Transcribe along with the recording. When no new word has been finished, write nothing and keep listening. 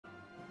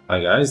Hi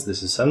guys,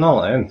 this is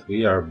Emnel and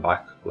we are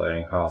back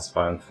playing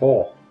Hearthstone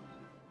 4.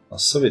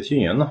 As Soviet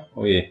Union,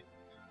 we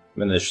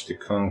managed to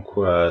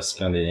conquer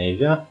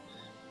Scandinavia,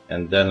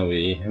 and then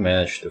we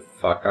managed to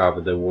fuck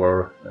up the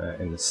war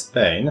in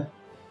Spain.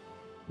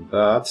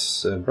 But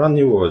a brand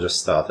new war just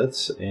started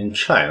in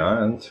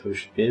China, and we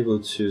should be able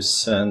to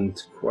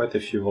send quite a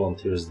few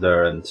volunteers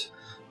there and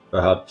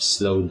perhaps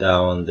slow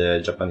down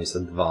the Japanese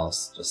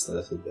advance just a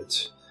little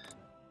bit.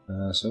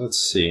 So let's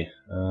see.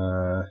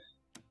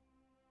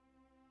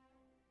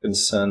 Can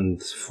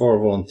send 4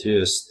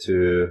 volunteers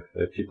to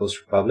the People's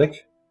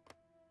Republic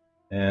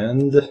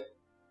and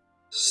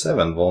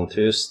 7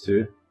 volunteers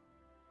to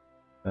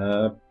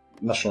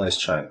nationalize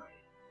China.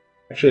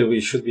 Actually, we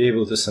should be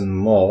able to send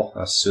more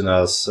as soon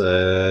as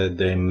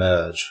they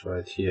merge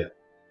right here.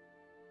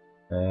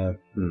 I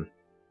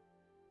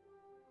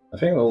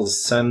think we'll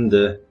send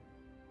I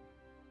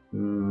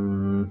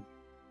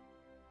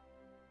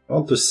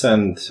want to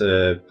send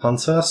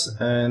Panzers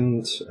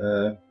and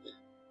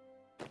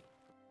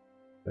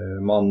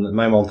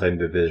my mountain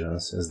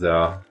divisions, since they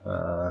are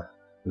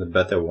the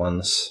better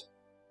ones.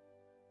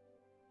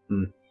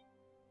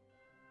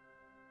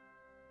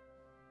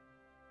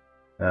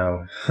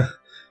 Now, I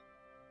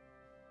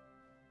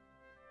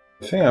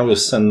think I will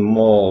send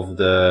more of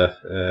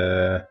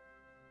the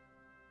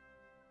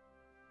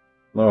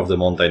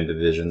mountain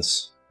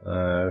divisions. We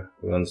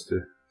want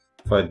to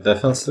fight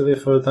defensively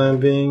for the time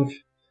being,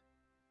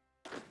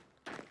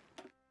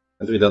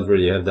 and we don't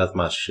really have that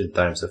much in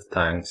terms of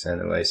tanks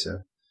anyway,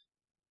 so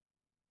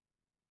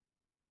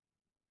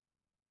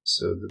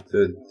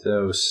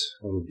those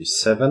will be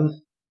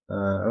 7.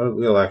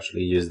 We'll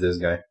actually use this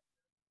guy.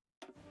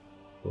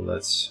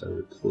 Let's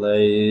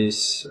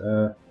replace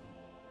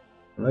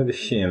maybe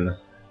him.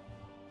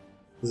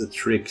 He's a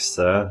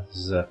trickster.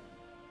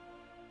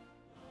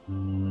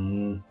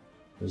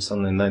 There's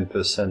only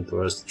 9%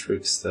 towards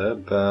trickster,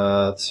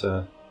 but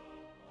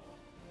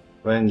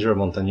ranger,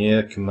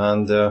 mountaineer,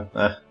 commander.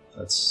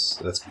 Let's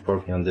keep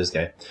working on this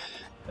guy.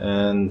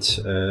 And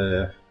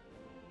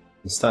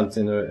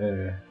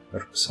Konstantin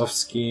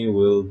Trotsky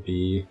will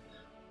be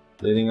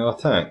leading our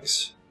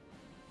tanks.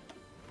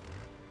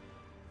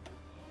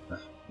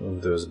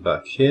 Move those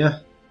back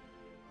here.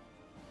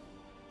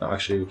 No,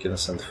 actually, we can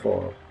send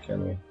 4,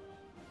 can we?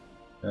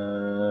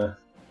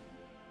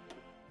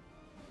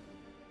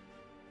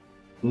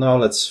 Now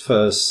let's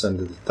first send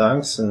the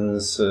tanks,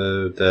 since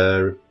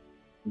the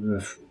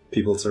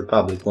People's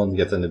Republic won't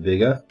get any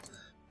bigger.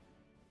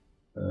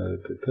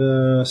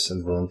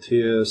 Send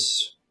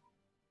volunteers.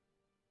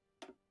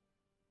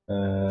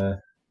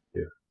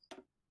 Here.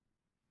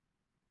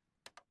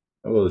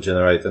 I will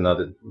generate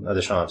another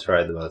additional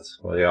trade, but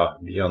we are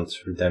beyond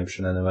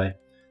redemption anyway.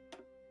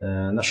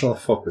 National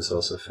focus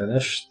also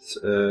finished.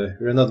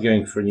 We're not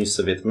going for new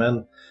Soviet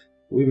men.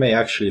 We may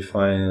actually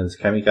find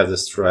kamikaze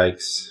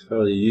strikes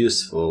fairly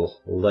useful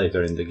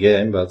later in the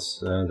game, but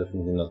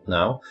definitely not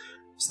now.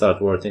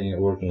 Start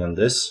working on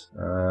this,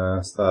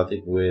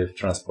 starting with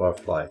transport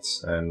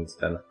flights, and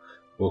then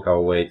work our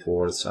way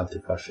towards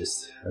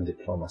anti-fascist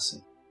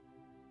diplomacy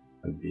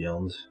and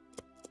beyond.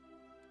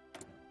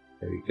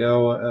 There we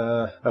go.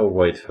 I'll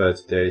wait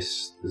 30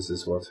 days. This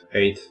is what,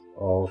 8th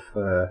of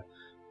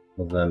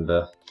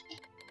November.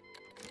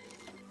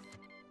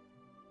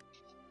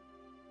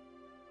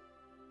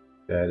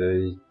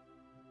 Okay,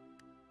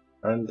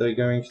 aren't they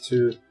going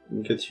to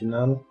get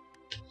Yunnan?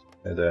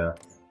 Yeah, they are.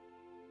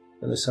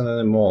 Can they send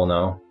any more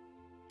now?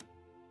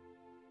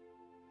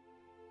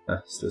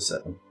 Still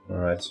 7.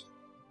 Alright.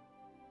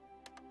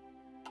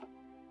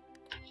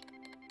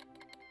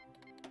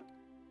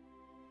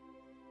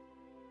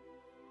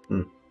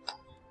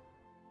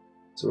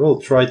 So we'll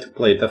try to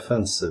play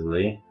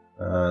defensively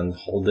and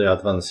hold the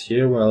advance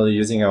here while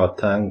using our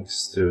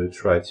tanks to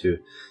try to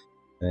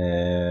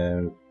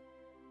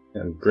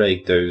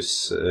break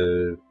those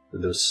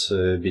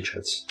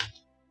beachheads.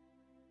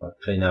 Or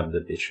clean up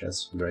the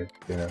beachheads. Break,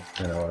 you know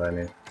what I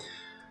mean.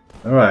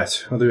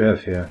 Alright, what do we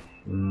have here?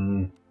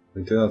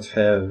 We do not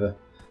have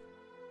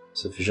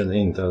sufficient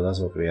intel, that's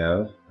what we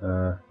have.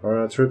 For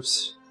our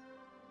troops.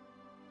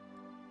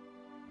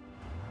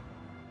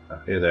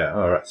 Here they are,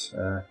 alright.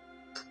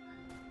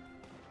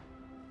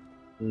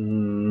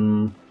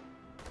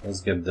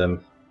 Let's get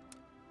them.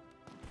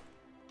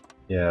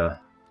 Yeah.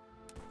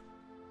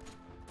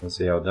 Let's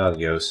see how that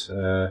goes.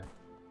 Are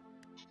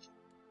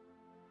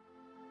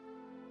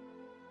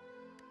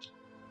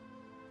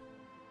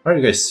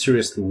you guys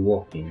seriously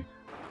walking?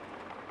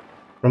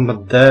 From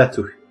there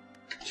to...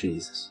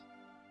 Jesus.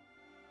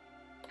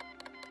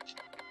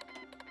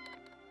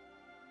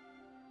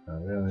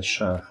 We're in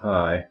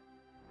Shanghai.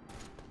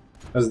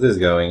 How's this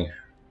going?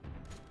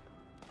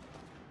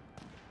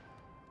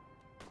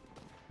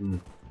 The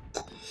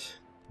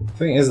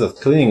thing is that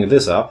cleaning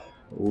this up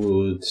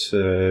would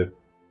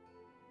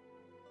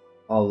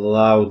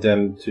allow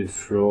them to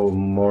throw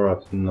more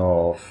up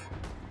north.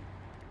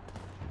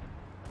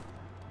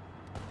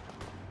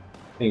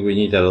 I think we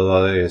need a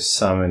lot of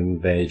some in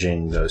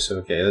Beijing though, so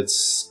okay, let's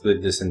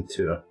split this in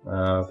 2.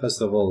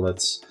 First of all,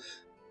 let's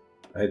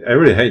I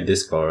really hate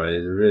this color. I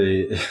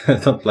really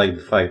don't like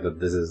the fact that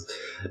this is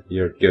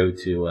your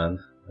go-to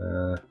one.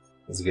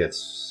 Let's get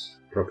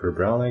proper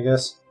brown, I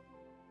guess.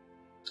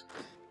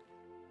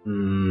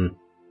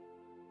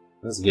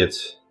 Let's get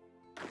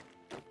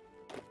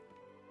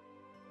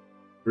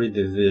 3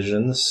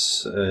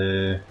 divisions.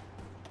 We'll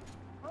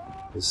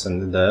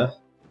send it there.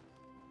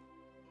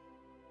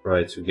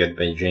 Try to get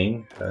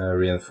Beijing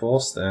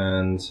reinforced,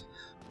 and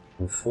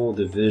 4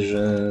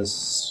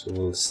 divisions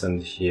we'll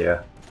send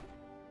here.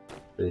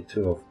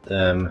 2 of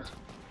them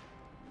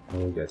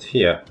we'll get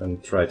here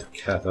and try to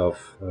cut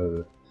off.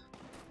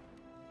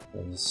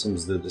 It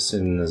seems that as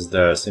soon as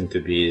there seem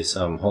to be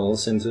some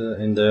holes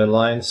in their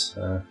lines,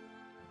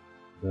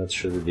 that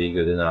should be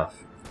good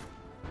enough.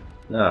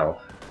 Now,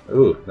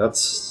 ooh,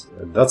 that's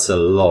a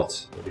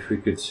lot. If we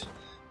could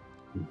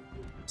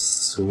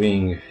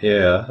swing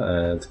here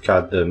and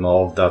cut them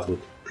off, that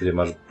would pretty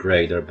much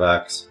break their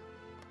backs.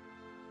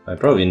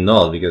 Probably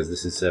not, because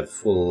this is a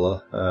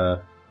full...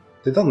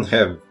 they don't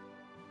have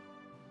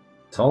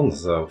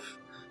tons of...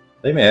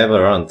 They may have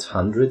around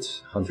 100,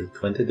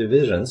 120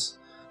 divisions,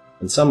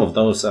 and some of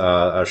those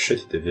are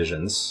shitty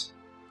divisions.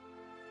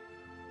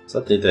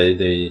 Sadly,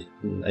 the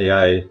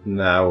AI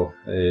now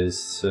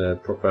is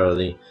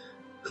properly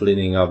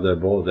cleaning up their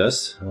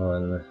borders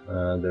when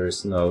there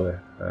is no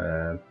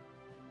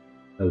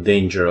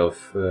danger of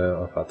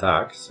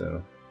attack,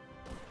 so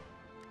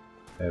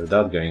they have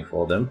that going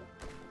for them.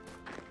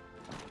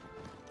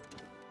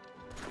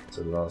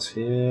 So advance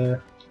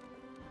here.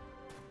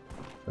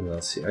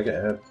 Advance here.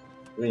 Okay,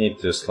 we need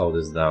to slow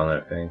this down,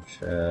 I think,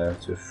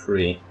 to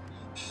 3.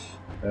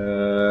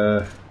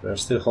 They're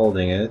still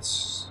holding it,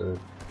 so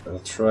I'll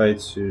try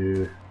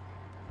to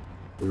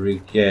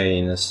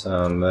regain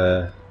some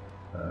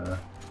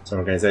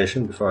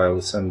organization before I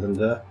will send them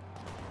there.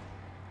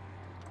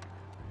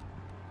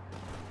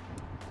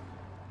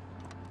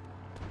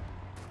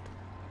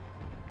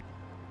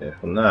 Yeah,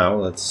 for now,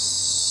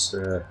 let's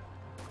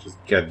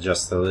just get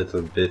just a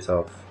little bit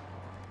of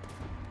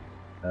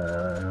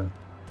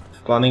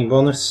planning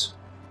bonus.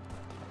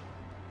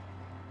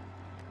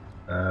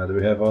 Do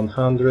we have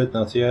 100?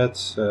 Not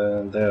yet.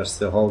 They are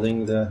still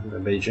holding the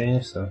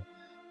Beijing, so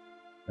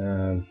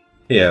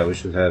yeah, we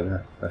should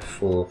have a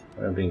full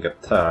being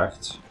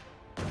attacked,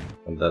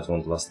 and that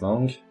won't last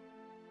long.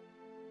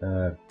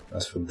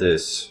 As for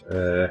this,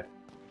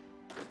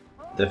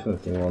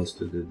 definitely want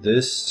to do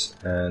this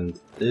and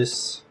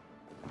this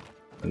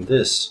and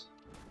this.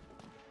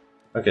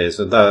 Okay,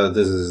 so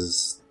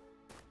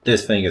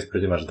this thing is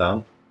pretty much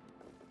done.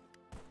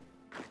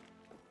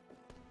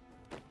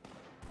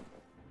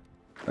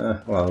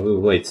 Well,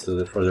 we'll wait for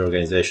the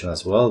organization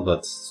as well,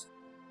 but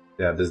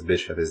yeah, this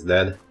bishop is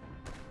dead.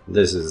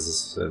 This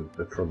is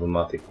a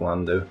problematic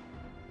one, though.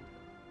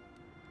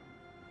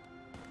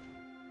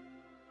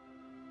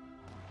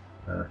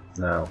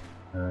 Now,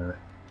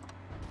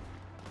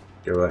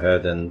 go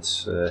ahead and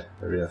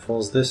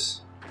reinforce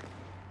this.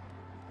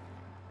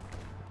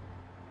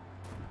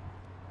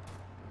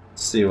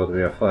 See what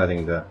we are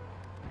fighting there.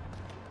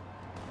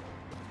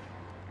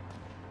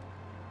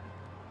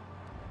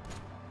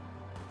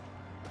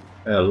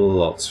 A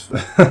lot,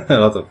 a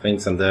lot of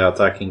things, and they're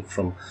attacking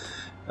from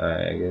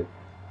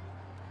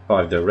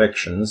 5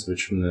 directions,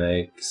 which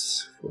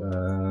makes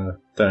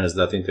turns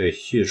that into a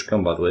huge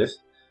combat with.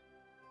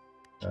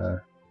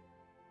 No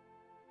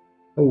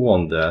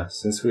wonder,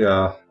 since we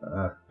are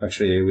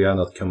actually we are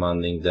not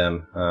commanding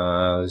them.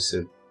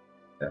 So,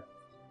 yeah.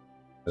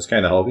 I was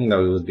kind of hoping that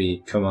we would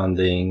be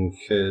commanding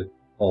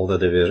all the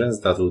divisions.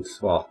 That would,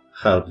 well,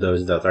 help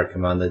those that are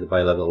commanded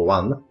by level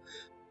 1.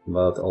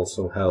 But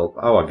also help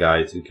our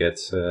guy to get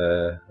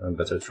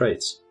better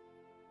traits.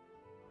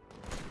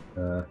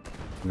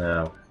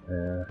 Now,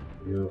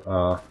 you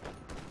are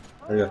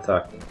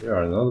attacking. You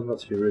are not,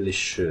 but you really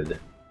should.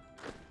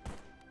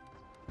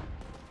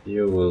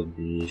 You will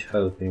be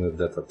helping with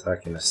that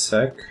attack in a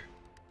sec.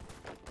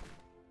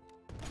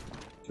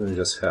 Can we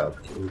just help?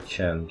 We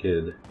can,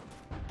 good.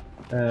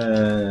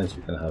 And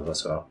you can help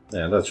as well.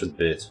 Yeah, that should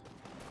be it.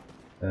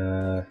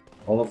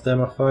 All of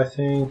them are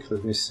fighting.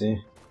 Let me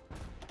see.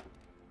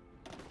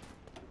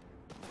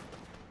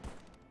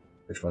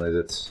 Which one is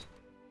it?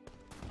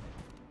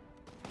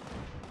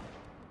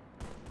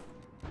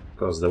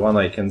 Because the one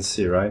I can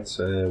see, right?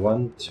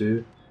 1,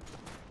 2,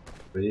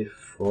 3,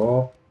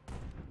 4.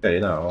 Okay,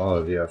 now all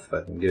of you are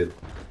fighting good.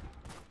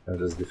 I'm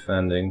just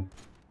defending.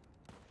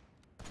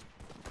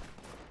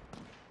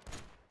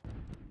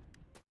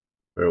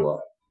 Very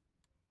well.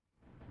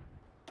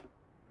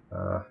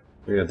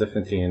 We are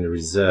definitely in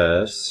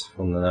reserves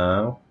from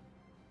now.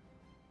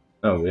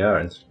 No, we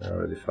aren't. We're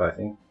already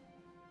fighting.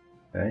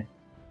 Okay.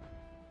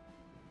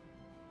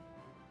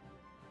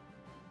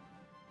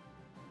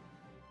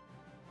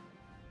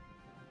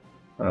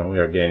 We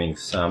are gaining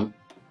some.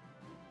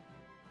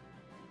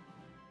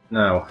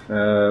 Now,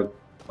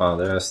 well,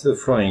 they are still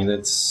throwing.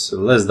 It's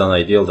less than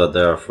ideal that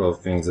they are throwing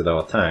things at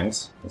our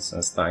tanks,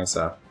 since tanks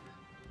are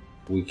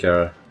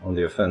weaker on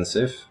the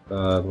offensive.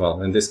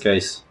 Well, in this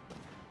case,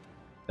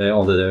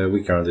 they're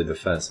weaker on the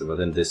defensive, but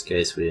in this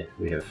case we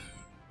have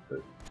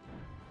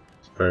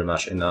very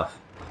much enough.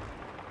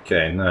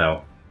 Okay,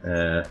 now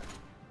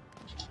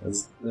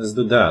let's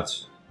do that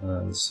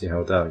and see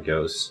how that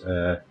goes.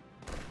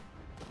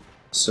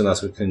 As soon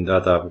as we clean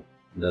that up,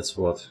 that's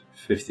what,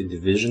 50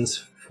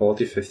 divisions,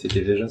 50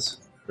 divisions,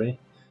 free.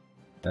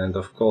 And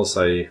of course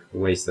I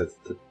wasted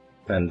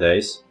 10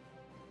 days.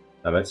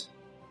 Damn it.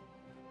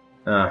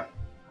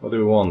 What do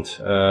we want?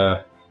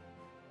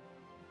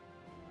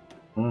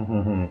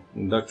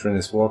 Doctrine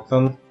is worked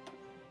on.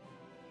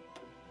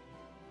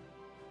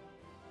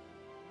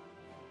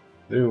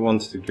 Do we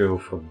want to go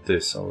for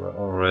this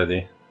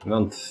already? I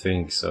don't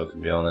think so, to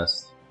be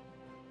honest.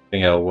 I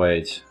think I'll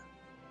wait.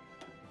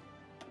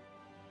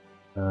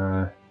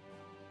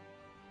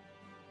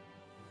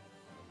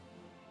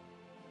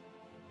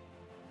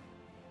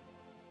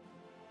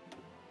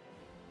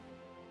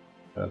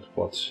 But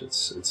what?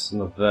 It's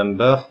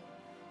November.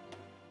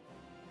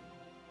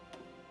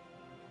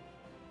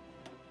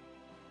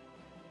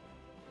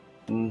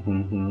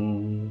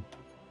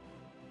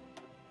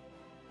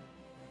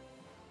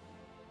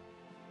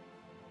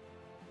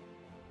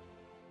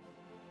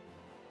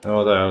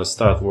 Oh, I'll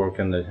start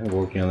working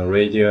on the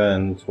radio,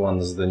 and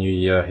once the new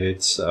year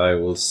hits, I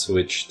will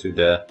switch to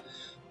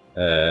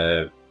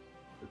the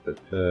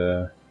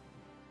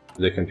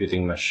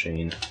computing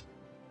machine.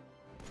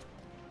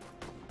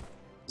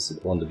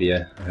 It won't be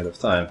ahead of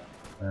time.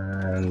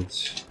 And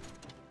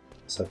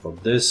except for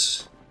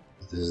this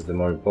is the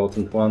more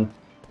important one.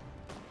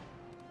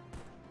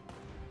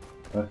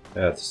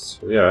 Yeah,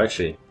 we are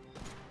actually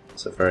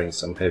suffering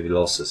some heavy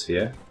losses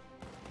here.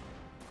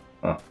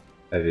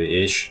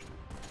 Heavy-ish.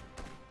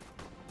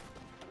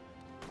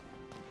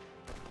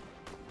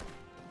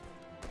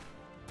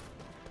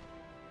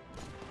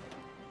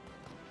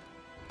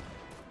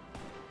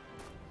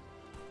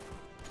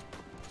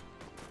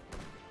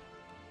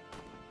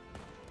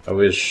 I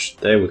wish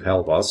they would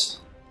help us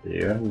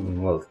here.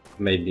 Well,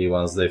 maybe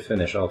once they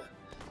finish off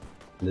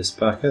this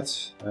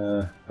packet.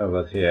 How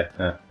about here?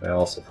 We're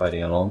also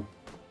fighting alone.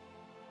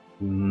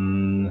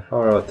 How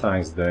are our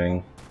tanks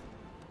doing?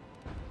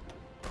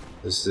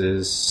 This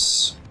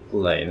is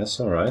lane, that's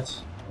alright.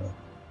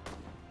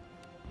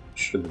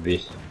 Should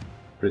be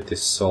pretty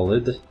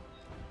solid.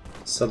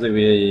 Sadly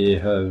we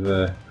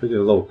have pretty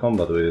low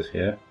combat with it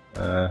here.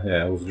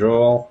 Yeah,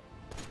 withdrawal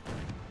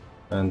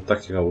and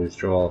tactical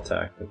withdrawal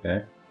attack,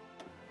 okay.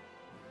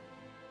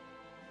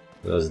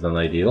 That's not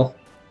ideal.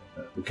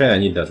 We kinda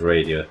need that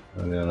radio,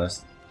 to be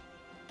honest.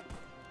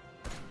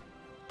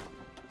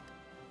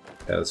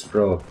 Yeah, let's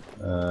throw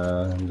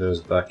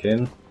those back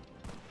in.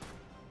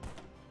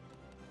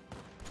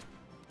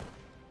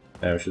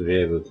 Yeah, we should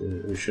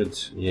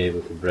be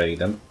able to break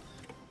them.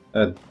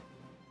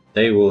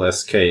 They will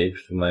escape,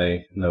 to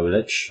my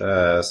knowledge,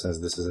 since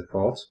this is a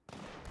fort.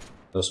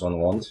 Those one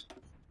won't.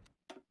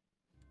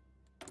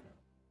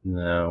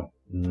 Now,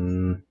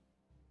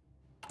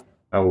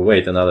 I will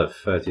wait another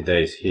 30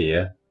 days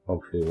here.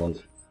 Hopefully,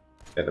 won't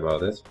forget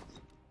about it.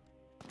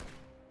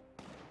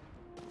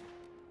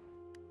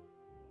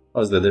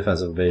 How's the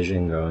defense of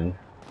Beijing going?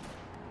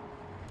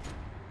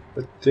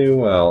 Pretty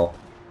well.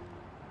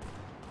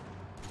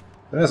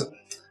 But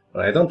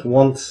I don't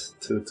want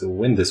to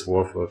win this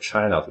war for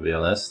China, to be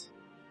honest.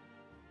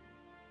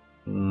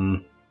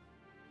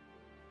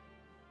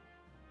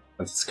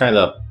 It's kind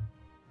of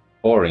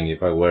boring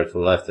if I were to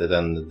left it,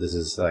 and this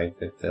is like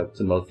the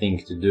optimal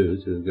thing to do,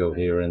 to go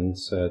here and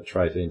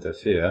try to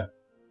interfere.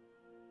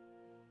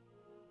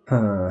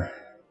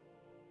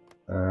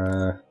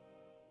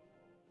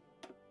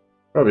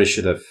 Probably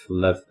should have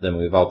left them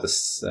without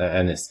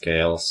any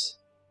scales.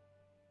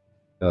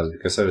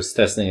 Because I was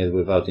testing it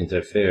without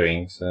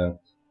interfering, so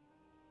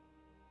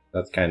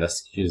that kind of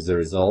skews the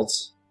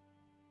results.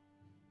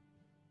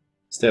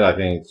 Still, I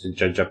think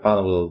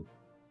Japan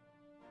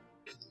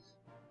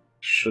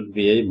should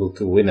be able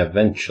to win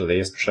eventually,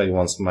 especially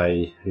once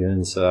my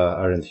units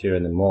aren't here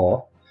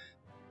anymore.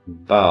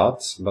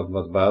 But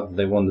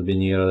they won't be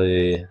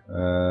nearly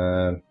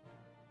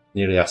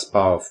as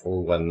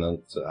powerful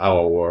when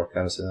our war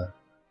comes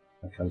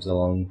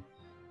along.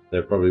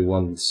 They probably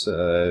won't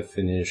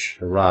finish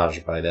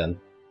Raj by then.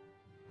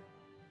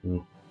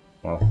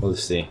 Well, we'll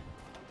see.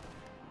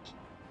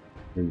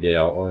 Maybe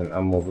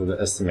I'm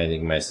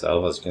overestimating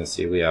myself. As you can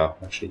see, we are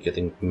actually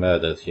getting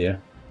murdered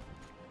here.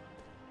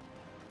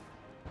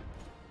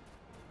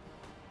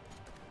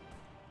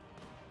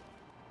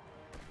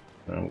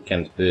 We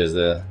can't pierce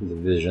the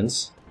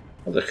divisions.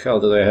 What the hell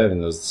do I have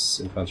in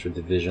those infantry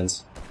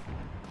divisions?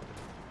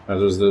 Are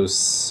those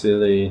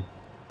silly...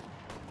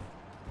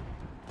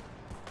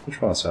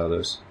 Which ones are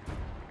those?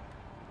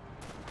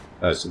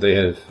 Oh, so they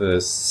have a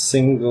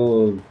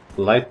single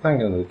light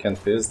tank and we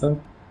can't pierce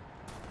them?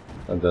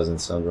 That doesn't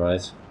sound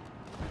right.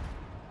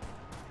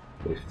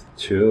 With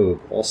two,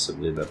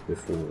 possibly, but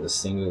with a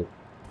single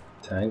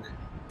tank.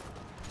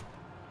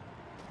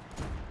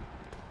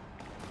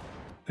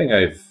 I think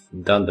I've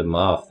done the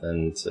math,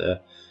 and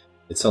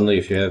it's only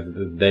if you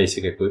have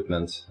basic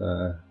equipment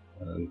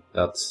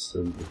that's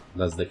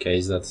the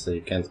case, that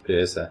you can't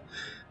pierce a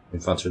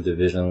infantry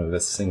division with a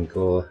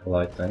single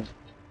light tank.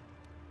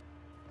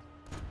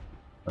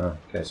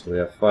 Okay, so we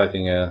are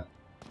fighting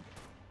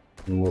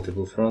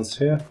multiple fronts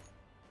here.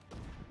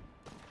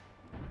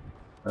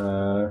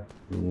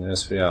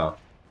 Yes, we are.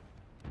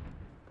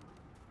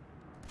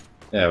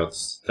 Yeah, but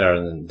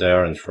they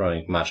aren't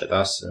throwing much at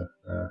us, so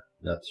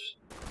not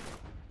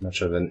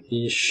much of an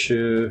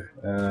issue.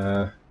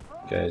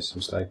 Okay,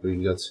 seems like we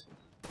got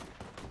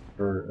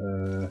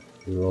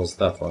we lost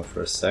that one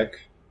for a sec.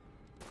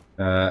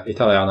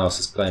 Italy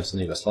announces claims on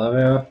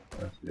Yugoslavia,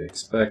 to be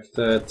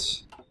expected.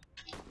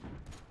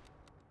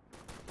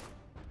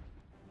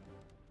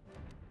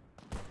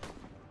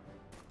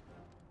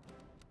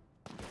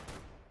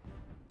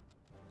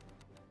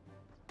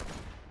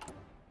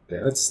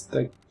 Okay, let's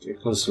take a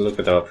closer look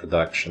at our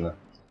production. I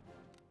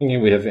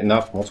think we have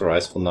enough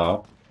motorized for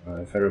now.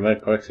 If I remember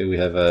correctly, we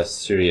have a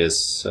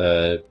serious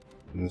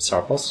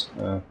surplus.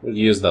 We'll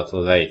use that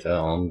later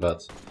on,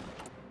 but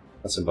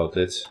that's about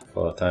it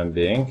for the time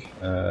being.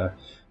 I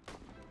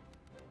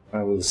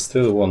will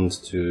still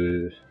want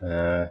to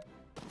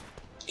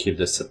keep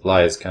the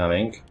supplies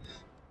coming.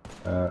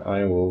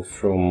 I will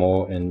throw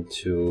more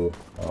into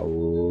our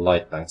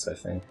light tanks, I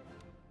think.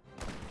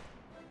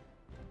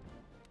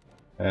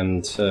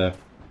 And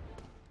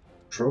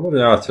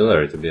probably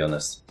artillery, to be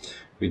honest.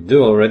 We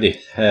do already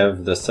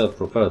have the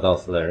self-propelled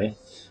artillery.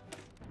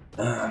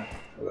 I'm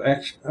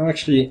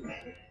actually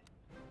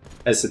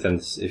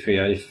hesitant if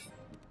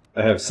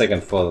I have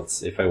second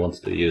thoughts if I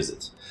want to use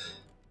it.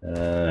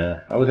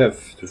 I would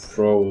have to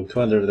throw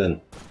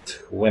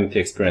 220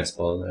 experience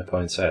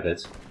points at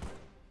it.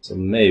 So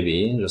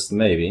maybe, just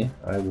maybe,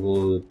 I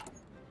will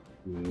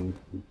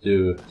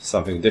do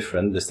something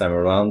different this time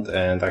around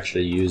and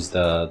actually use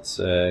those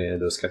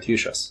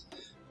Katyushas,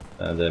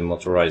 the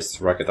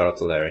motorized rocket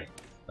artillery,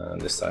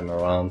 this time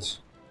around.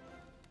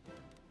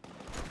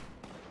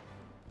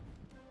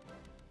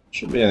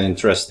 Should be an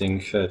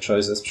interesting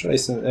choice.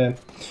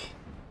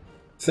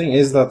 Thing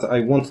is that I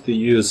want to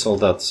use all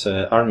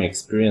that army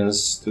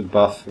experience to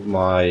buff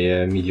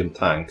my medium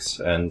tanks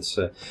and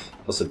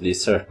possibly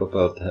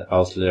self-propelled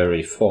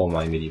artillery for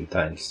my medium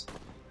tanks.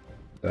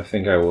 I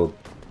think I will,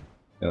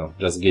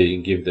 just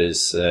give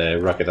this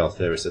rocket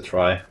artillery a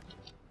try.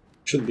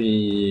 Should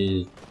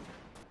be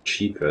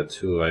cheaper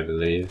too, I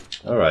believe.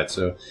 Alright,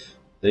 so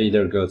they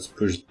either got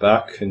pushed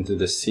back into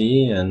the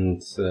sea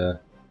and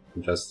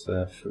just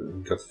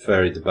got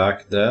ferried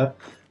back there,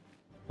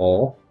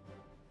 or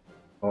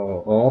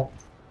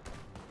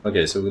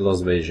okay, so we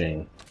lost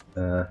Beijing.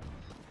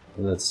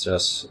 Let's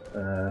just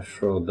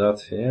throw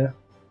that here.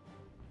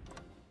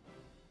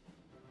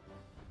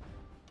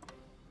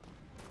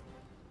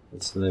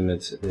 Let's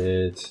limit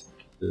it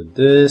to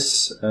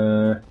this.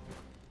 That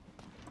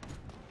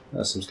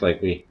seems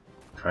like we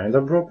kind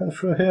of broken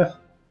through here,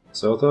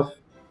 sort of.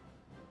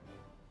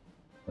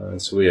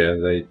 It's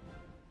weird.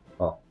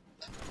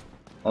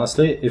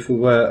 Honestly, if we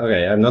were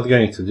okay, I'm not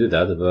going to do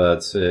that,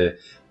 but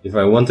if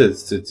I wanted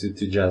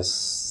to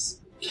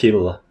just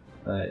kill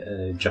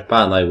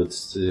Japan, I would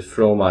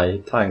throw my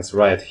tanks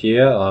right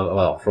here,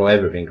 well, throw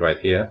everything right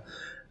here,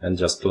 and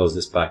just close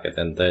this packet,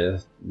 and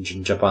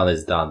Japan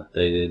is done.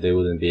 They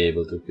wouldn't be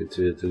able to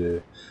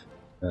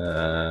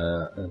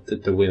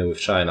win with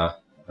China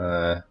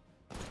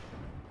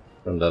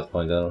from that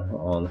point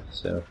on.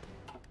 So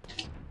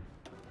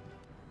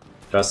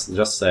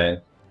just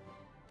saying.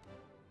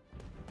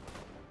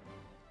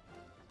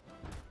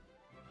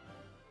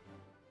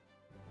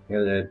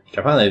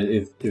 Japan,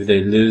 if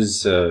they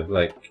lose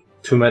like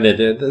too many,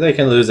 they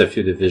can lose a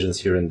few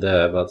divisions here and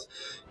there, but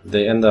if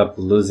they end up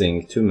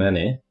losing too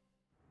many,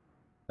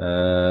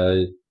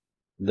 the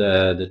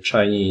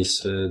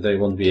Chinese they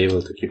won't be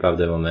able to keep up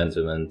the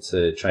momentum, and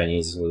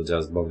Chinese will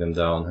just bog them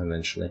down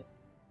eventually.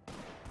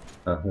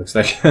 Looks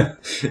like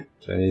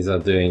Chinese are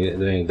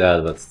doing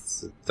that, but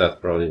that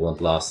probably won't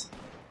last.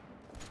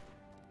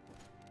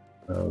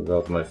 Oh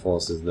god, my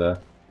forces there.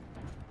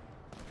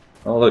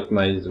 Oh look,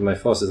 my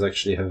forces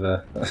actually have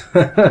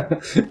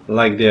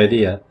like the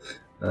idea.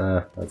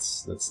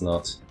 That's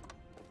not.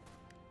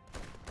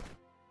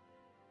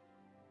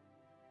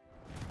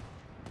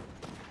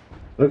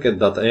 Look at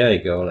that AI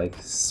go, like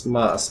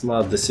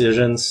smart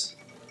decisions.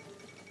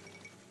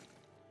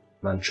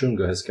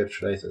 Manchungo has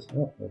capitulated.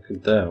 Oh, look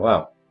at that!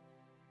 Wow.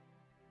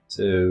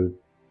 So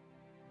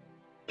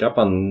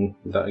Japan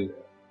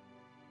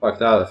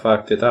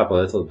fucked it up a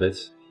little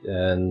bit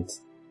and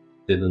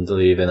didn't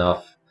leave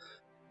enough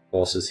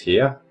forces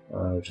here,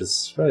 which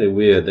is very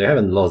weird. They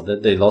haven't lost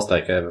that. They lost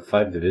like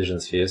 5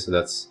 divisions here, so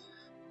that's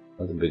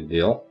not a big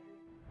deal.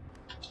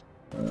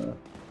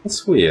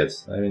 That's weird.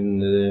 I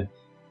mean,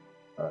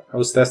 I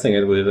was testing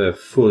it with a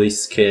fully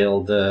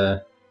scaled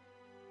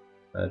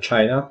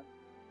China,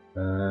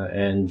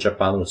 and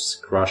Japan was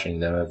crushing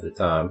them every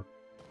time.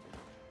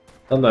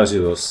 Sometimes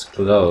it was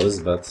close,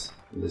 but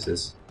this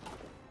is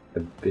a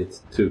bit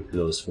too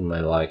close for my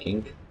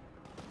liking.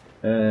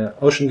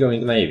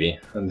 Ocean-going Navy,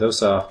 and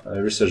those are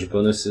research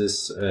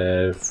bonuses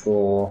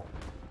for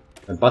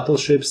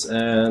battleships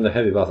and a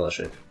heavy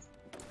battleship.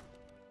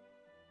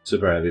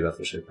 Super heavy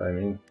battleship, I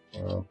mean.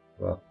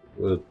 Well,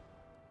 we'll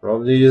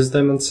probably use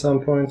them at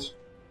some point.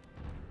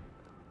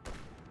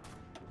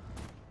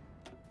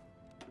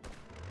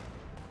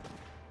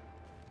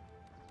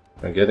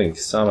 I'm getting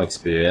some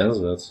experience,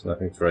 but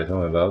nothing to write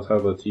home about. How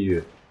about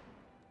you?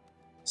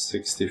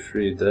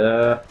 63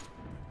 there.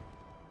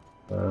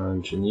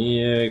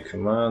 Engineer,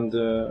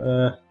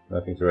 commander,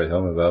 nothing to write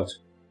home about.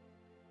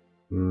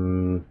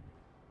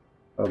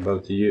 How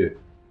about you?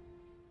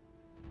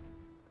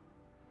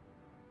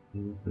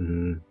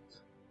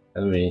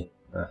 Enemy,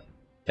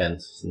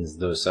 can't, since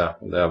they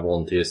are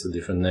volunteers to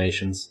different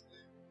nations.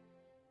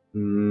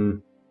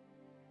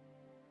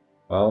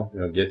 Well,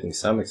 you're getting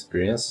some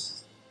experience.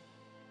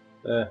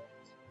 This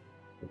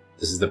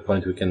is the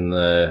point we can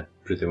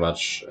pretty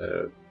much,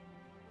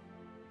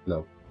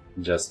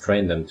 just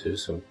train them to.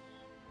 So,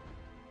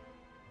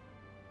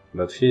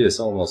 but he is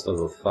almost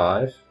level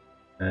 5,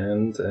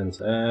 and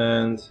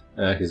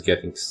he's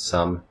getting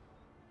some.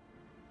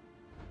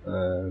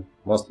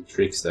 Mostly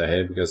trickster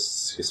here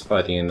because he's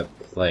fighting in the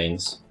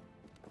plains.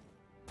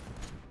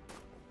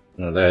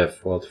 They have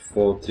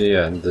 40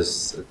 and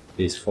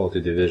these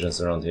 40 divisions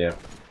around here.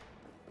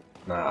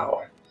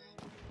 Now.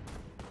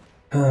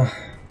 I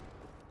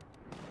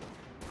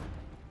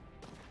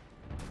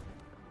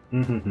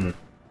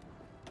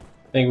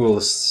think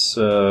we'll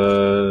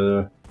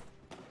start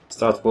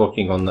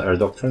working on air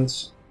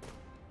doctrines.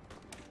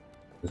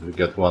 Because we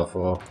got one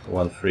for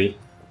 1 free.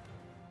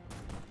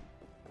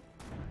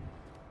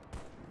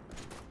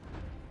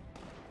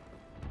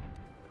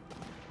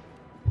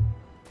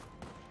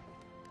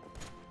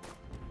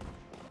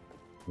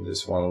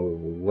 This one will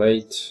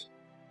wait.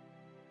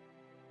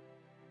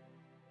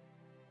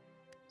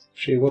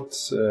 Actually,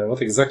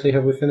 what exactly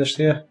have we finished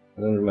here?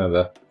 I don't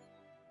remember.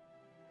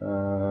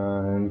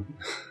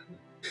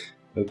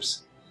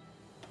 Oops.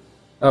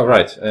 Oh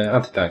right,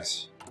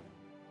 anti-tanks.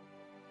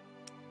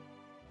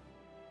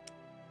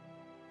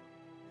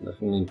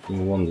 Definitely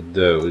want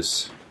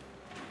those,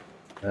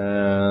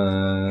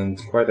 and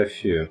quite a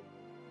few.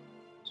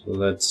 So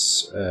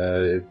let's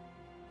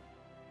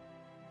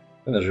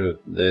finish with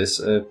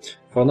this.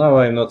 For now,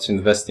 I'm not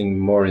investing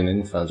more in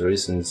infantry,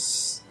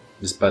 since,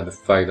 despite the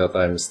fact that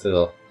I'm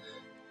still,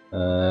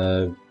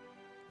 back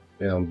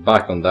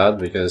on that,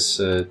 because,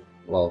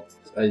 well,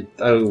 I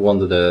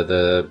want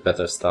the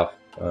better stuff,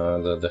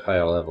 the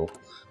higher level,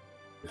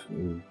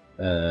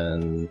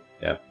 and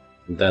yeah,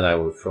 then I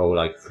will throw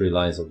like 3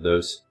 lines of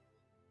those.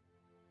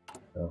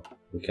 So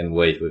we can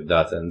wait with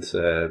that and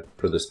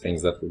produce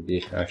things that we'll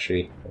be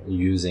actually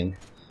using.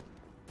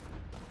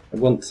 I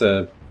want.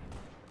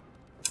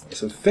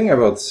 So the thing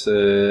about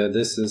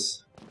this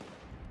is...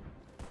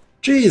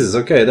 Jesus,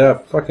 okay, they're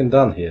fucking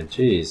done here,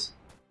 jeez.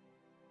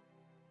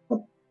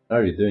 What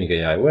are you doing,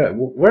 AI?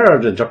 Where are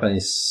the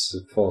Japanese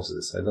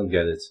forces? I don't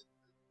get it.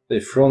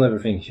 They've thrown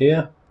everything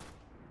here?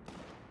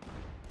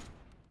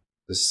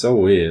 It's so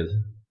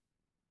weird.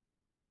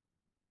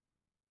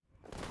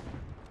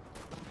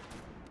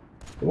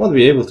 I won't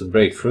be able to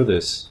break through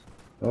this.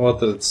 You know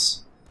what,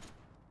 let's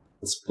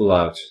pull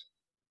out.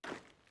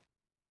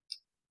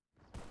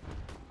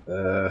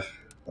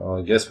 Well,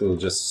 I guess we'll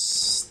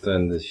just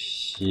stand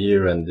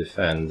here and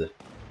defend.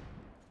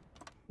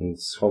 And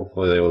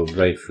hopefully they will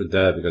break through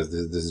there, because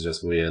this is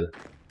just weird.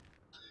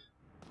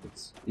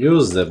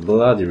 Use the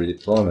bloody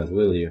redeployment,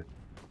 will you?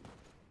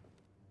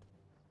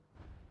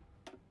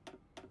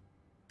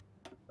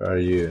 Where are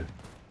you?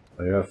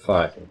 Oh, you are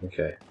fighting,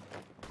 okay.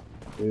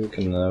 You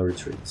can now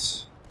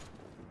retreat.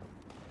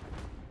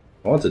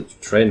 I wanted to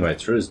train my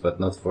troops, but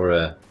not for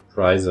a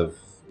prize of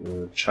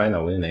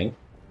China winning.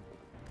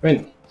 I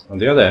mean, on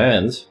the other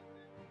hand,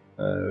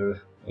 I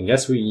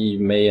guess we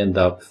may end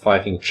up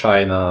fighting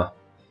China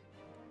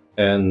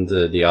and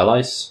the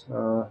Allies,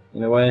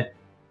 in a way.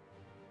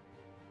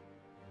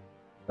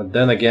 But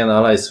then again,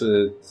 Allies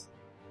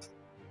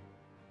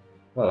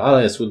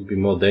would be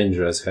more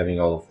dangerous having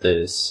all of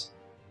this.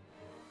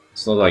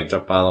 It's not like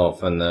Japan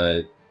often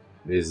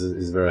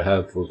is very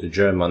helpful to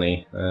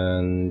Germany,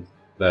 and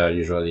they're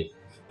usually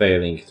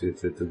failing to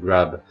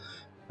grab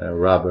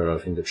rubber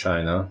off into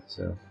China.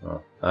 So,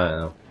 I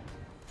don't know.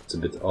 It's a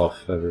bit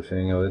off,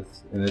 everything of it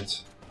in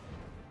it.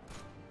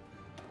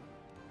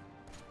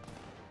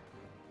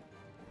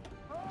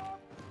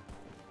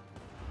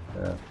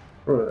 Yeah.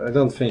 I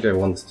don't think I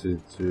want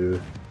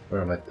to...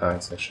 Where are my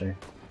tanks, actually?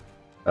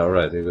 Oh,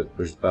 right, they got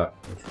pushed back.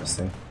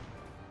 Interesting.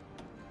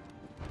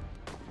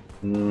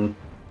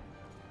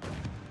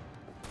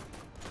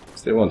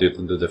 Still want you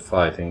to do the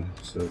fighting,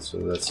 so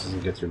let's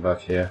get you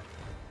back here.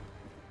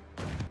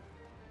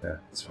 Yeah,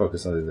 let's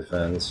focus on the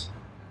defense.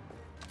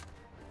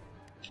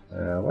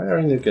 Why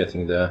aren't you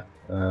getting there?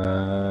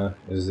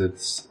 Is it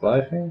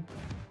supply thing?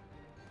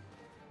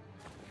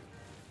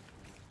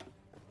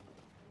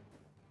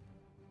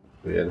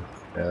 Weird.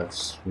 Yeah,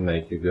 let's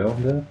make you go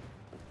there.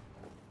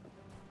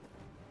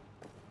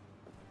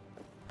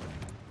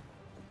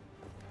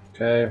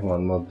 Okay,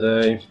 one more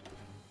day.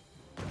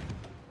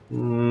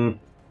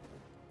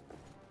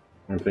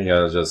 I think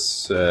I'll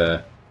just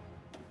do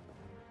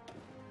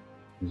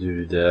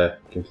the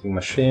computing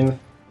machine.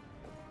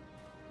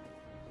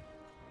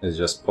 It's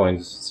just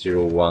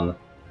 0.01.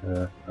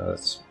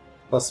 That's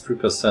plus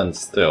 3%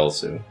 still,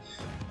 so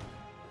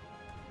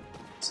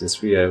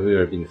since we have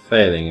been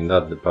failing in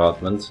that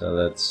department,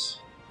 let's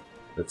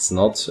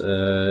not.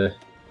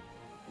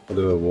 What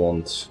do I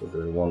want? What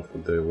do I want?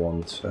 What do I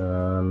want?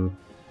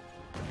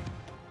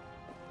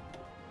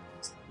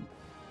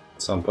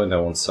 At some point I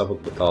want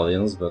support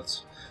battalions,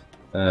 but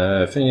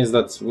thing is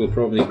that we'll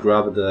probably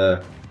grab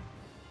the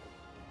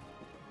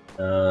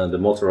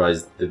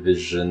motorized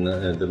division,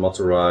 the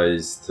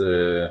motorized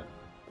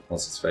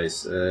what's its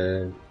face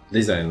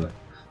design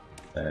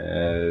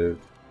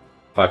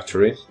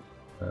factory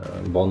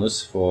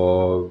bonus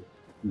for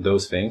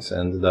those things,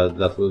 and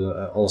that will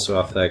also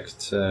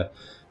affect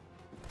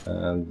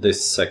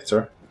this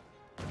sector.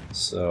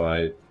 So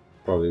I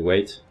probably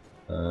wait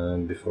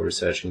before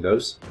researching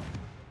those.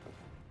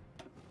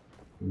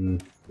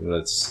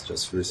 Let's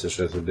just research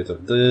a little bit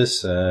of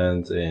this,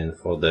 and in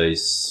 4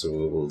 days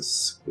we will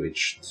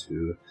switch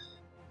to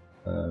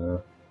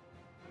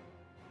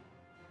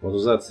what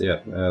was that?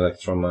 Yeah,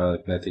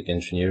 electromagnetic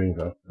engineering.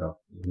 Oh, no,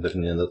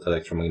 definitely not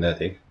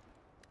electromagnetic.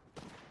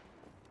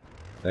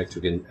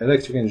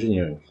 Electric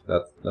engineering.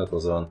 That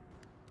was on.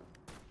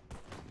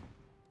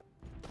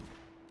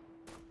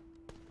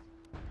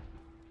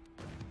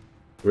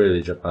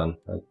 Really, Japan,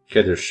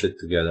 get your shit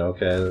together.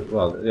 Okay,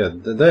 well, yeah,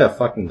 they are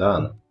fucking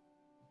done.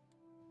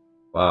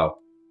 Wow.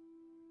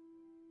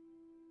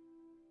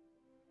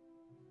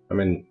 I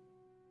mean,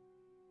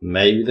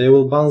 maybe they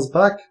will bounce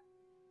back?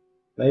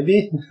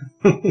 Maybe?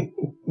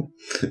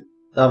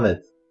 Damn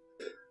it.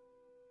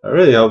 I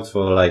really hoped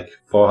for like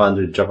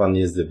 400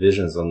 Japanese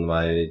divisions on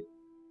my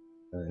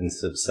in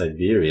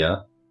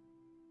Siberia.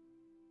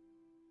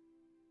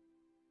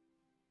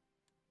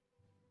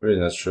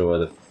 Really not sure where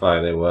the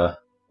fuck they were.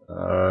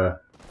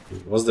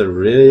 Was there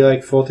really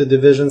like 40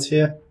 divisions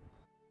here?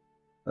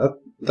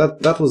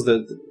 That was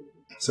the...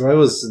 So I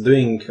was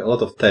doing a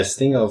lot of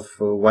testing of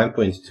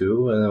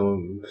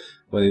 1.2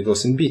 when it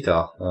was in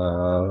beta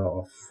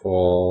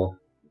for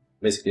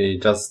basically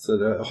just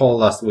the whole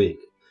last week,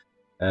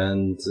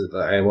 and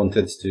I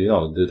wanted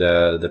to do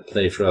the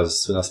playthrough as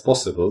soon as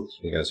possible,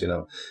 because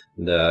the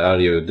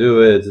earlier you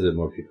do it, the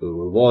more people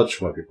will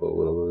watch, more people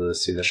will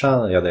see the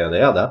channel, yada yada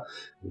yada.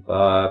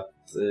 But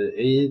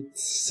it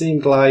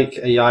seemed like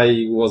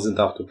AI wasn't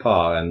up to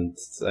par, and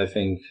I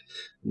think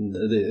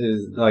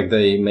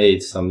they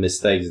made some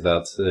mistakes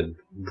that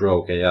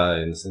broke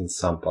AI in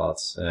some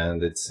parts,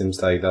 and it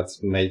seems like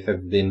that may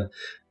have been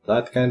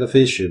that kind of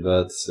issue.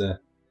 But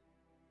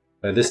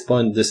at this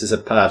point, this is a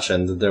patch,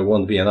 and there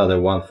won't be another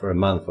one for a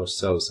month or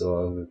so.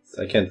 So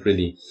I can't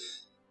really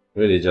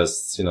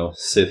just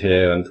sit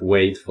here and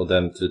wait for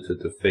them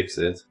to fix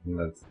it.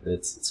 But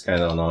it's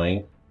kind of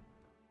annoying.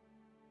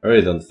 I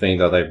really don't think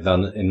that I've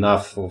done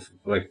enough of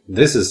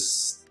this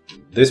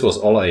was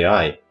all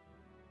AI.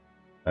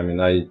 I mean,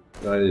 I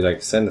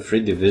sent 3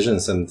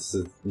 divisions and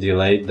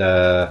delayed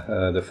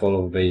the fall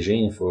of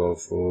Beijing for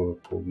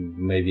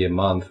maybe a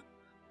month,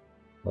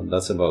 but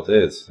that's about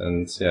it.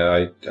 And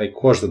yeah, I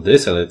quashed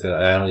this a little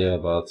earlier,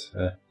 but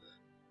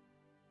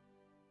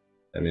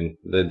I mean,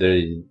 they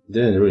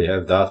didn't really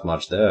have that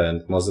much there,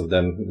 and most of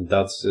them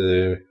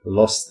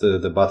lost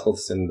the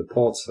battles in the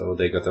port, so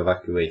they got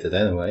evacuated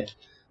anyway.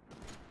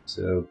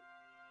 So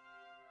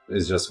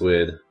it's just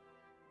weird.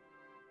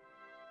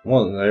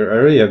 Well, I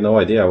really have no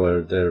idea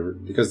where they're,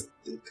 because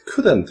it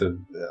couldn't,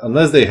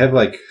 unless they have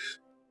like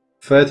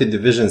 30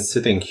 divisions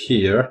sitting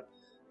here,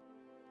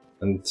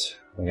 and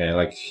okay,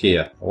 like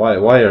here.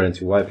 Why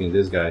aren't you wiping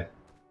this guy?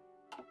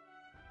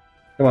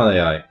 Come on,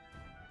 AI,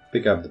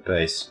 pick up the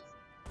pace.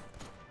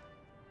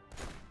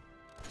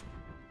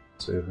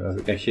 So as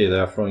you can hear, they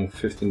are throwing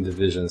 15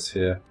 divisions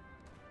here.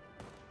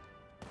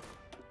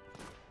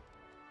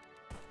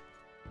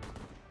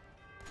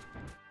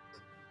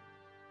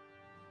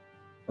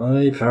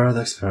 Ay,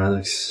 paradox.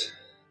 I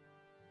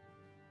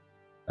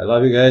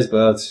love you guys,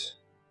 but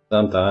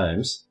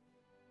sometimes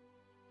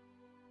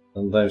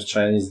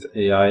Chinese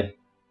AI,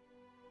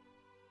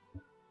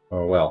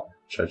 or well,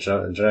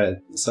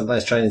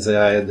 sometimes Chinese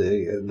AI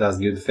does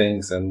good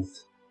things and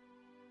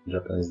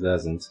Japanese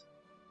doesn't.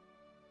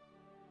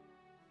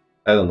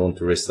 I don't want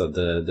to restart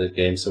the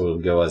game, so we'll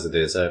go as it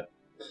is.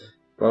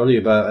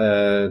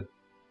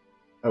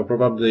 I'll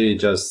probably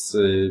just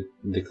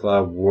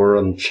declare war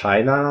on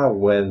China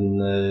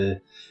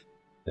when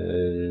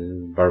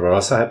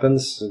Barbarossa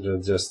happens,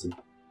 just to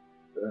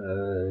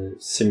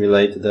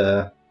simulate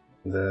the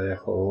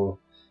whole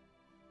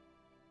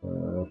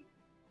the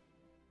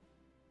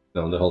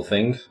whole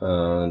thing.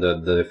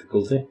 The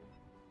difficulty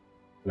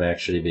may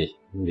actually be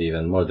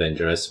even more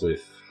dangerous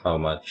with how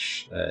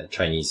much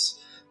Chinese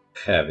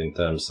have in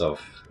terms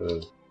of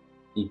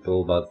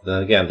people, but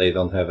then again, they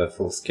don't have a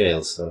full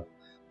scale, so.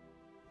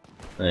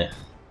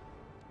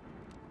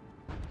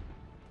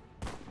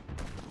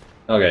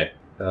 Okay,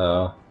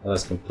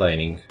 less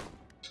complaining.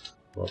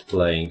 We're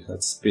playing.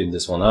 Let's speed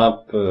this one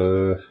up.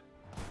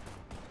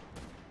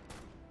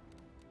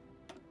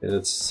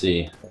 Let's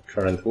see.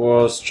 Current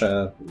wars,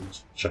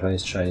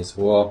 Japanese-Chinese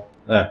war.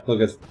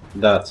 Look at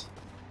that.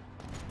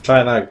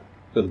 China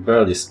got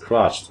barely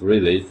scratched,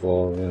 really,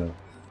 for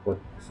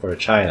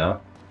China.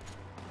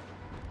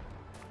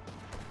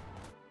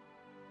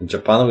 In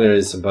Japan, where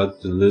it's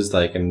about to lose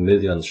like 1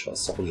 million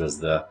soldiers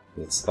there.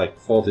 It's like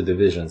 40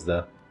 divisions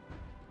there.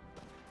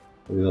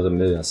 Maybe not 1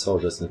 million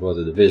soldiers in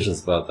 40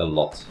 divisions, but a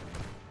lot.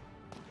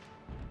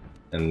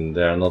 And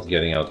they are not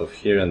getting out of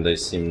here, and they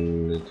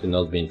seem to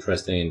not be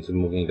interested into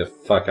moving the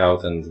fuck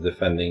out and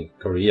defending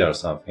Korea or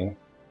something.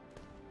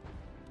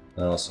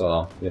 And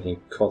also getting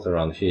caught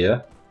around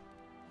here.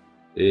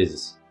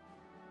 Jesus.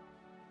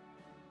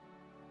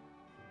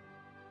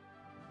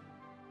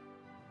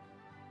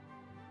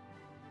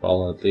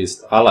 Well, at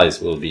least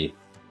allies will be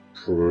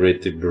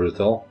pretty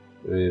brutal,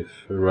 with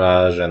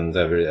Raj and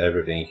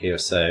everything here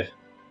safe.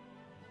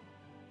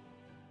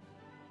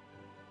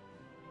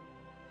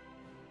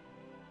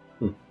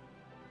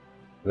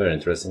 Very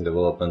interesting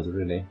development,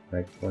 really.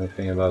 Like, when you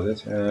think about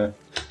it.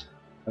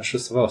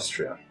 Ashes of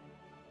Austria.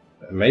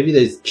 Maybe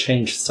they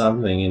changed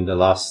something in the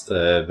last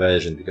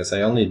version, because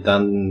I only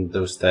done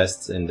those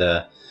tests in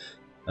the,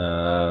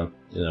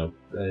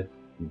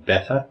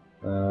 beta,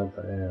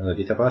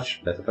 beta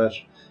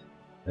patch,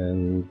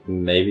 and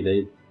maybe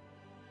they,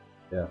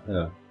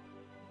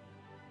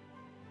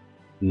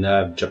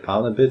 nerfed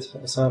Japan a bit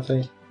or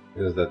something,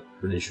 because that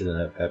really shouldn't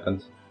have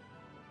happened.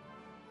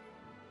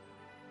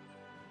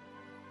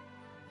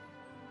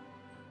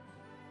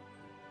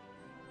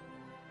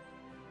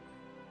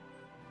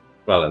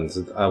 Well, and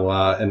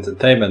our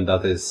entertainment,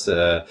 that is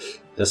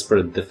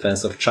desperate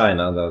defense of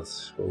China, that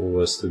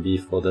was to be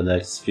for the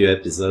next few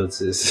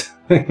episodes, is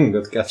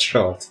got cut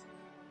short.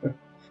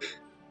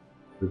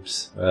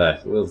 Oops.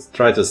 Alright, we'll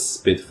try to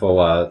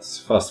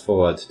fast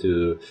forward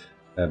to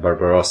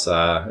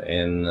Barbarossa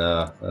in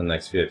the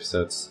next few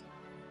episodes.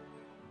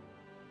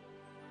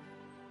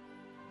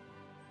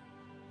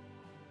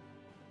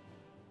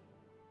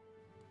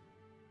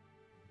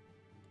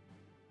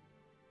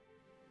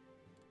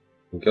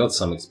 We got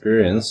some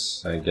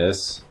experience, I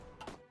guess.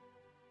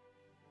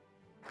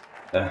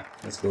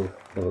 Let's go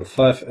level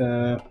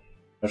 5.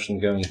 Russian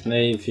going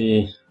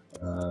Navy.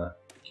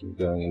 Keep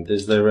going in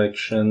this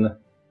direction.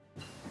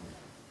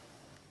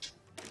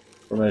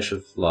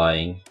 Formation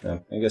flying.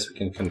 I guess we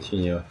can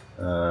continue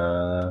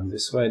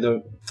this way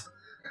though.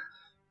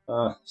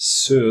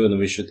 Soon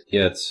we should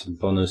get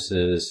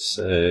bonuses,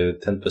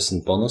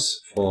 10%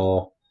 bonus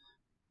for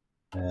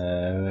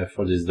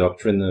this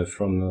doctrine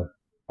from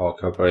our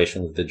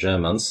cooperation with the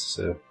Germans.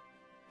 So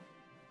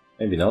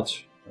maybe not.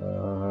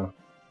 The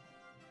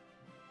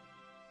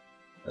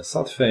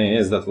sad thing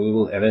is that we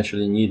will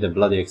eventually need a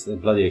bloody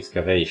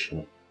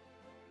excavation.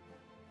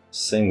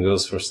 Same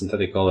goes for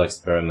synthetic oil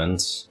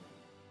experiments.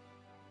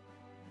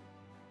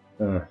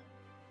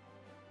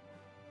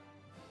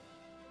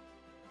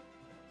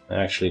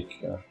 Actually,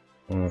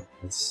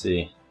 let's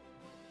see.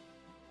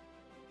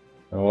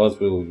 What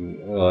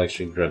we'll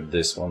actually grab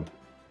this one.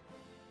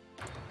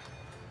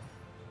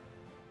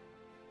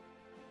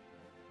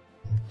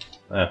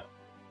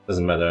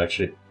 Doesn't matter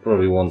actually.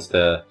 Probably want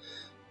the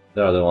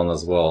other one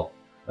as well.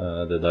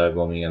 The dive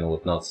bombing and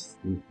whatnot,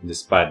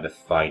 despite the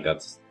fact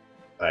that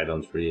I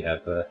don't really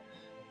have a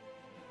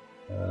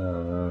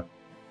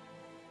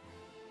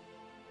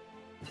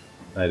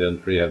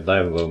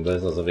dive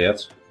bombers as of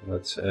yet,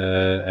 but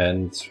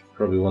and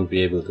probably won't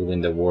be able to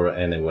win the war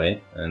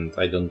anyway. And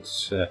I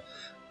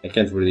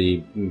can't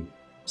really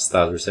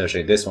start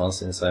researching this one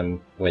since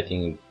I'm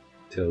waiting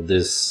till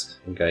this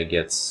guy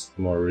gets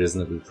more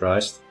reasonably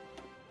priced.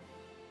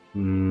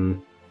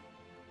 You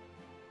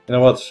know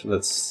what?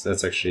 Let's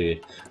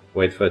actually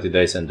wait 30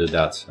 days and do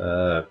that.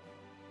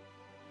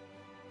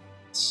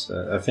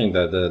 I think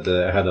that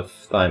the ahead of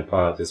time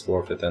part is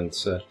worth it, and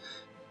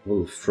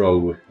we'll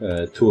throw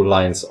 2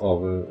 lines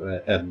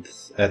over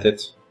at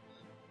it,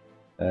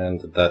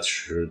 and that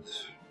should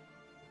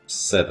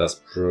set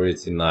us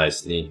pretty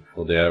nicely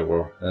for the air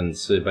war. And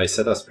by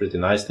set us pretty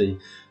nicely,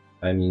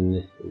 I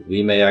mean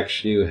we may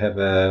actually have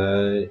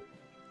a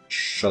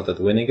shot at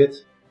winning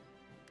it.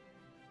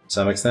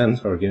 Some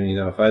extent, or giving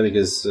them a fight,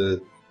 because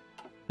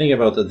think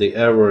about it, the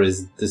air war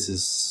this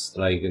is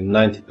like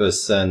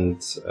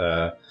 90%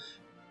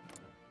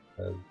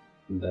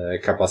 the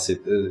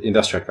capacity,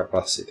 industrial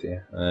capacity,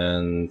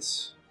 and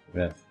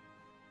yeah,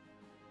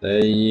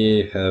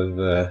 they have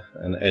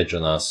an edge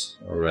on us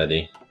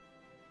already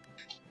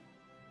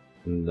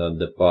in that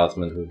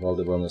department with all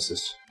the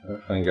bonuses.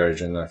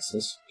 Hungarian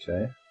access,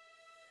 okay.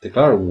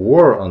 Declare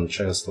war on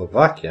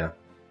Czechoslovakia.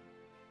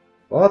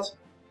 What?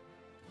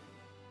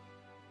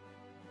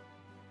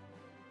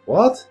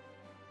 What?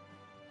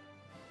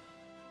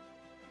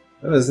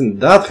 Why doesn't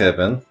that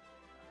happen?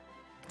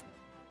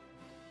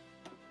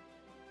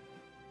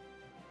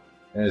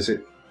 Is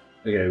it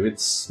okay?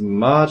 It's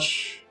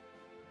March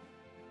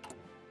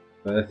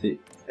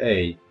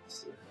 28.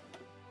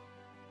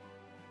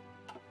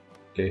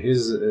 Okay,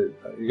 here's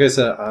you guys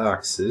are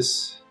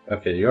Axis.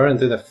 Okay, you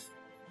aren't in a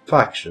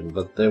faction,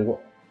 but they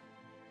what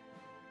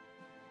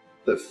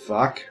the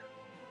fuck?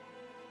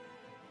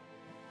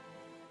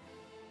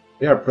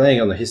 We are playing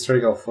on a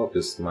historical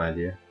focus, my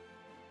dear.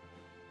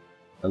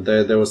 And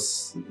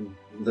there's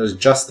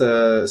just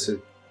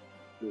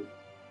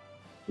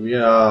we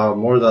are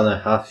more than a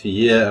half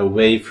year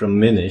away from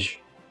Minish.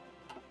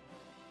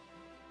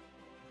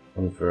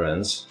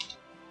 conference.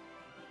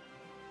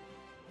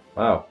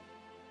 Wow.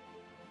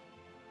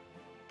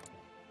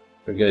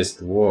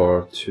 Against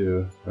war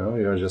too. Well,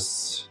 you're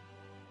just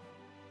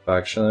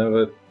faction,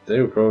 but they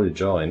will probably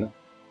join.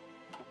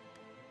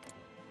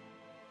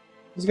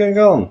 What's going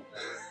on?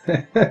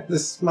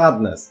 This is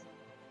madness.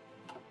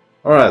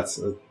 Alright,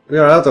 so we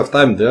are out of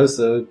time though,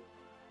 so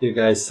you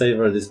guys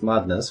savor this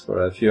madness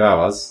for a few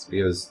hours,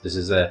 because this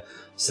is a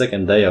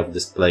second day of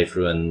this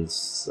playthrough and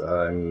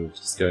I'm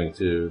just going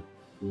to...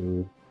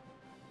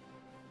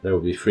 there will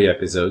be 3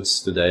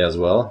 episodes today as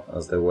well,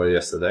 as there were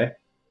yesterday.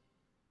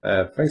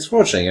 Thanks for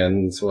watching,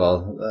 and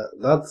well,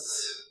 that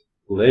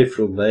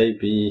playthrough may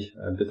be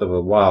a bit of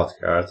a wild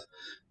card,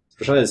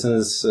 especially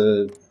since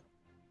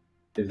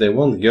if they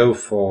won't go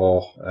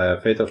for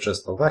Fate of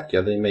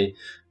Czechoslovakia, they may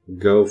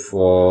go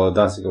for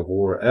Dancing of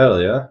War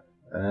earlier,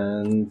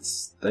 and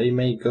they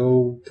may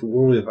go to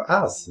war with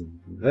us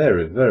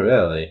very, very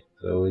early.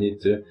 So we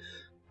need to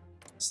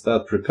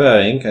start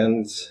preparing,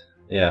 and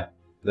yeah,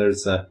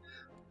 there's a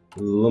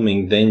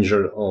looming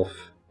danger of...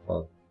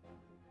 well,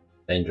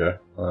 danger.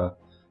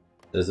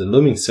 There's a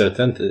looming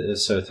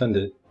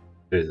certainty...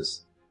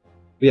 Jesus.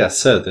 We are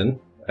certain...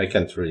 I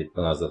can't really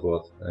pronounce that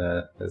word.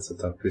 It's a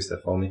tongue twister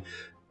for me.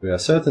 We are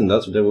certain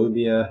that there will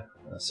be a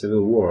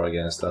civil war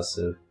against us,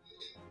 so...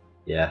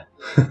 yeah.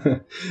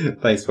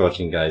 Thanks for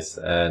watching, guys,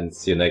 and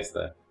see you next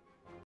time.